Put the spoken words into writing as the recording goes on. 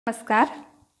नमस्कार,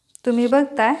 तुम्ही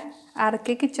बघताय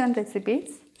आर.के. Kitchen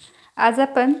recipes. आज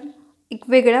आपण एक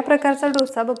वेगळ्या प्रकारचा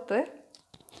डोसा बघतोय।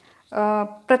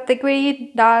 प्रत्येक वेळी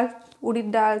डाळ,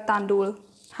 उडीद डाळ, तांदूळ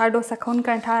हा डोसा खाऊन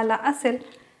कंटाळा आला असेल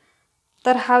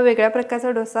तर हा वेगळ्या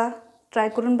प्रकारचा डोसा ट्राय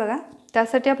करून बघा।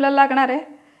 त्यासाठी आपल्याला लागणार आहे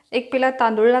एक पेला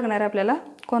तांदूळ लागणार आहे आपल्याला,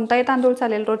 कोणताही तांदूळ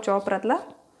चालेल रोजच्या वापरातला।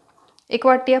 एक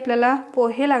वाटी आपल्याला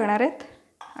पोहे लागणार आहेत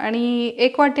आणि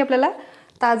एक वाटी आपल्याला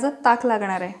ताजं ताक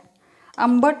लागणार आहे।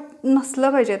 आंबट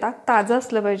नसलं पाहिजे, ताक ताजं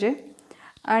असलं पाहिजे।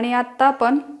 आणि आता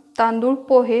आपण तांदूळ,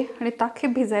 पोहे आणि ताक हे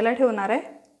भिजायला ठेवणार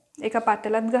आहे। एका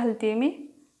पातेल्यात घालते मी।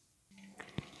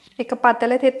 एका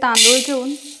पातेल्यात हे तांदूळ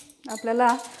घेऊन आपल्याला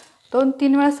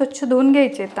 2-3 वेळा स्वच्छ धुवून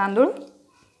घ्यायचे। तांदूळ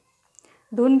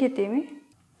धुवून घेते मी।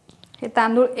 हे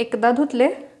तांदूळ एकदा धुतले,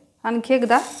 आणखी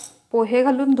एकदा पोहे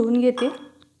घालून धुवून घेते।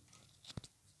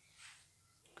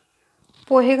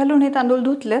 पोहे घालून हे तांदूळ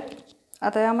धुतलेत।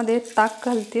 आता यामध्ये ताक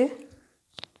घालते,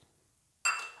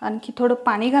 आणखी थोडं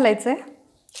पाणी घालायचं आहे।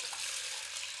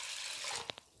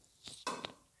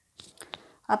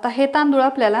 आता हे तांदूळ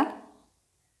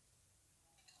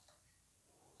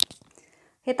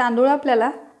आपल्याला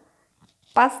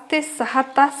 5 ते 6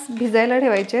 तास भिजायला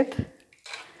ठेवायचे आहेत।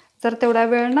 जर तेवढा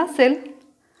वेळ नसेल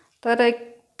तर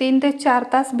 3 ते 4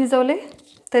 तास भिजवले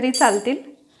तरी चालतील।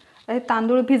 हे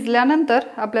तांदूळ भिजल्यानंतर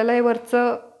आपल्याला हे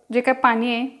वरचं जे काय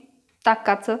पाणी आहे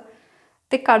ताकाचं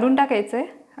ते काढून टाकायचं आहे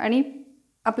आणि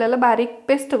आपल्याला बारीक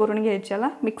पेस्ट करून घ्यायची, याला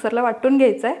मिक्सरला वाटून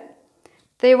घ्यायचं आहे।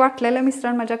 ते वाटलेलं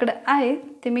मिश्रण माझ्याकडे आहे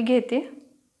ते मी घेते।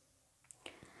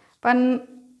 पण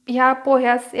ह्या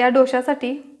पोह्यास या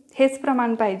डोशासाठी हेच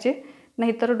प्रमाण पाहिजे,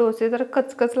 नाहीतर डोसे जर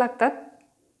कचकच लागतात।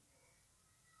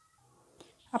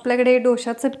 आपल्याकडे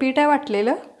डोशाचं पीठ आहे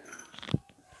वाटलेलं,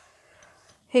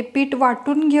 हे पीठ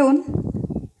वाटून घेऊन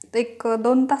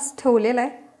 1-2 तास ठेवलेलं आहे,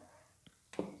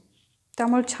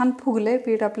 त्यामुळे छान फुगलंय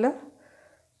पीठ आपलं।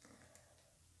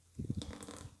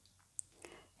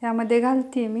 यामध्ये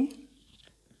घालते मी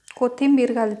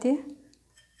कोथिंबीर घालते,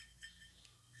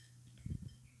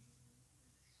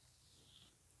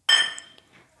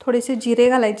 थोडेसे जिरे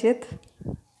घालायचे आहेत,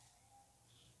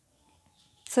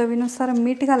 चवीनुसार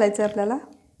मीठ घालायचं आहे आपल्याला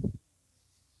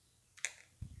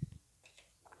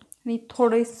आणि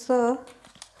थोडंसं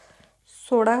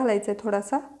सोडा घालायचा आहे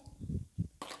थोडासा।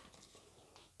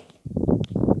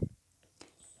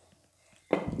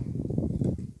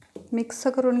 मिक्स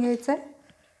करून घ्यायचं आहे।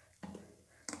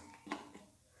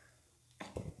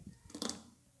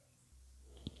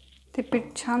 ते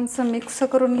पीठ छानसं मिक्स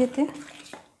करून घेते।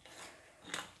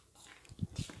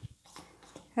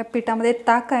 या पिठामध्ये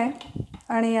ताक आहे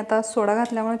आणि आता सोडा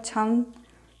घातल्यामुळे छान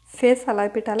फेस आला आहे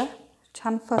पिठाला,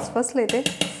 छान फसफसले ते।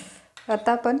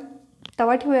 आता आपण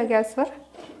तवा ठेवूया गॅसवर।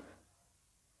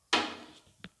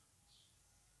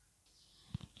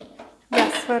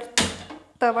 गॅसवर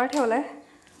तवा ठेवलाय,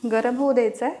 गरम होऊ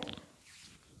द्यायचा आहे।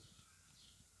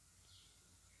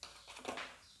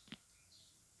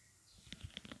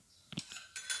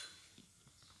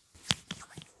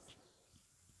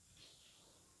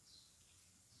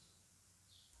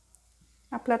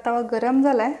 आपला तवा गरम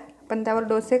झालाय, पण त्यावर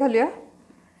डोसे घालूया।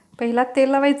 पहिला तेल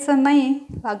लावायचं नाही,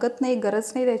 लागत नाही,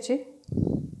 गरज नाही त्याची।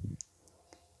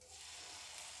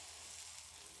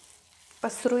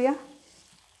 पसरूया।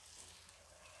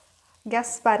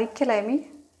 गॅस बारीक केलाय मी।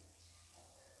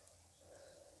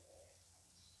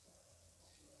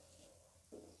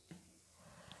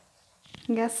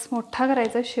 गॅस मोठा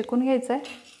करायचा, शेकून घ्यायचा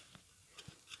आहे।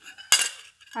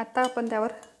 आता आपण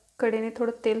त्यावर कढईने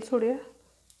थोडं तेल सोडूया।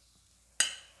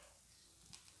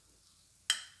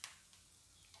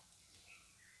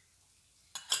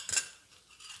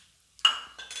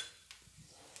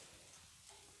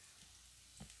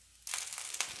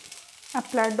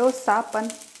 आपला डोसा आपण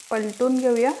पलटून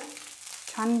घेऊया,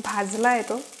 छान भाजला आहे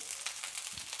तो।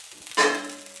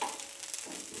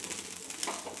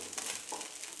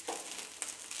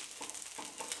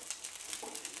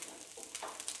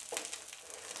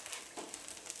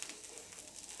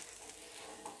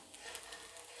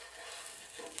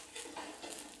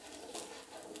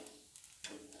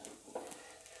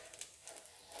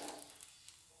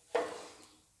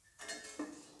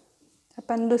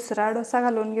 आपण दुसरा डोसा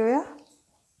घालून घेऊया।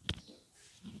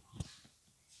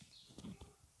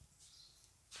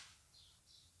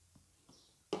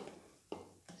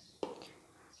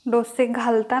 डोसे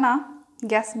घालताना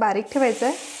गॅस बारीक ठेवायचा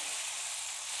आहे।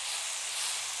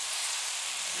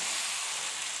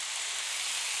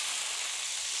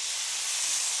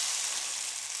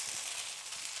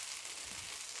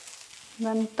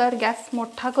 नंतर गॅस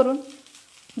मोठा करून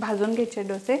भाजून घ्यायचे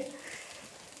डोसे।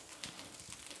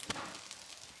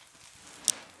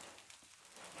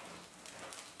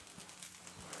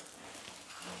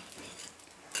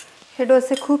 हे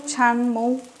डोसे खूप छान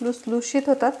मऊ लुसलुशीत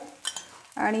होतात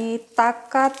आणि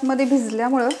ताकामध्ये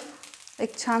भिजल्यामुळं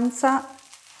एक छानसा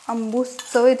आंबूस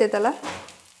चव येते त्याला.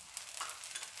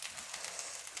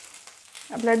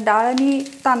 आपल्या डाळ आणि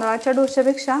तांदळाच्या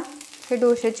डोश्यापेक्षा हे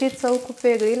डोश्याची चव खूप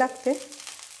वेगळी लागते.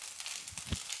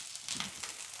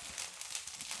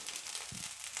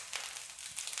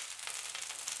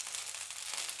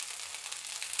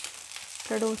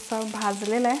 तर डोसा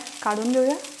भाजलेला आहे, काढून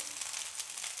घेऊया.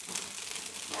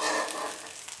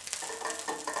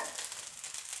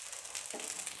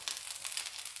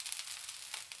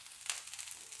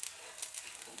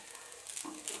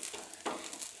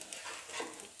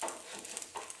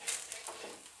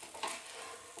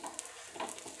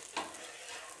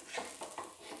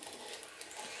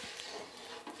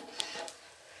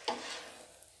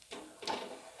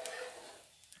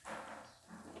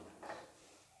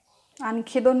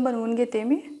 आणखी 2 बनवून घेते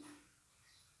मी.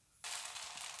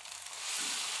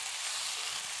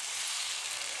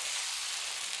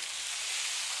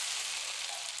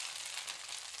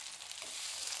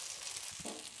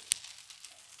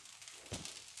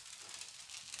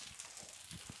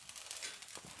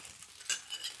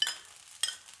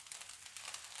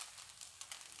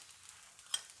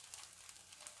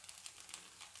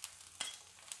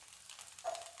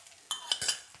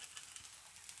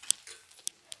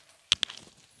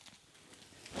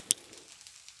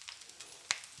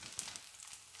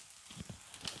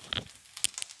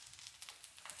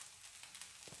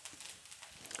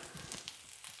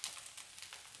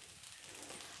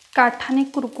 काठाने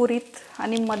कुरकुरीत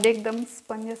आणि मध्ये एकदम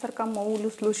स्पंजसारखा मऊ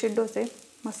लुसलुशीत डोसे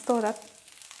मस्त होतात.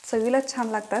 चवीला छान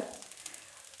लागतात.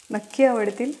 नक्की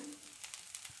आवडतील.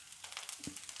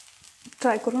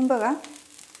 ट्राय करून बघा.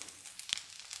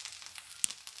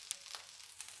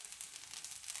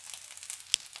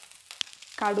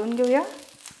 काढून घेऊया.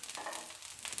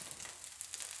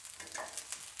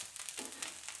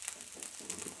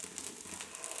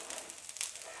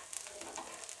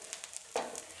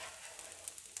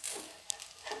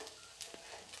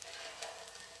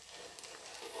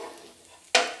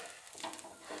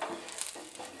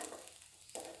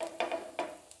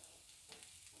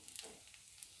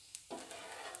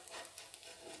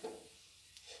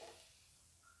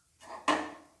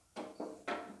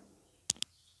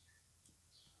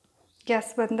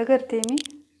 गॅस बंद करते मी.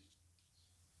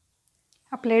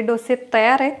 आपले डोसे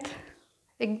तयार आहेत.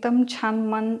 एकदम छान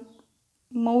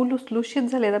मऊ लुसलुशीत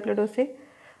झालेत आपले डोसे.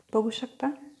 बघू शकता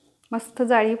मस्त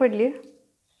जाळी पडली.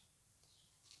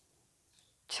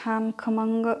 छान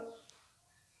खमंग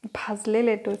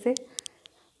भाजलेले डोसे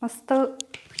मस्त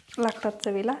लागतात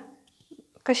चवीला.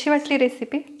 कशी वाटली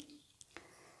रेसिपी?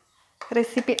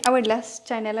 रेसिपी आवडल्यास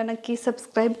चॅनलला नक्की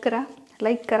सबस्क्राईब करा,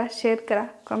 लाईक करा, शेअर करा,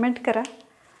 कमेंट करा.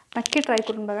 नक्की ट्राय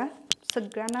करून बघा.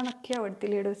 सगळ्यांना नक्की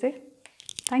आवडतील हे डोसे.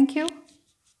 थँक्यू.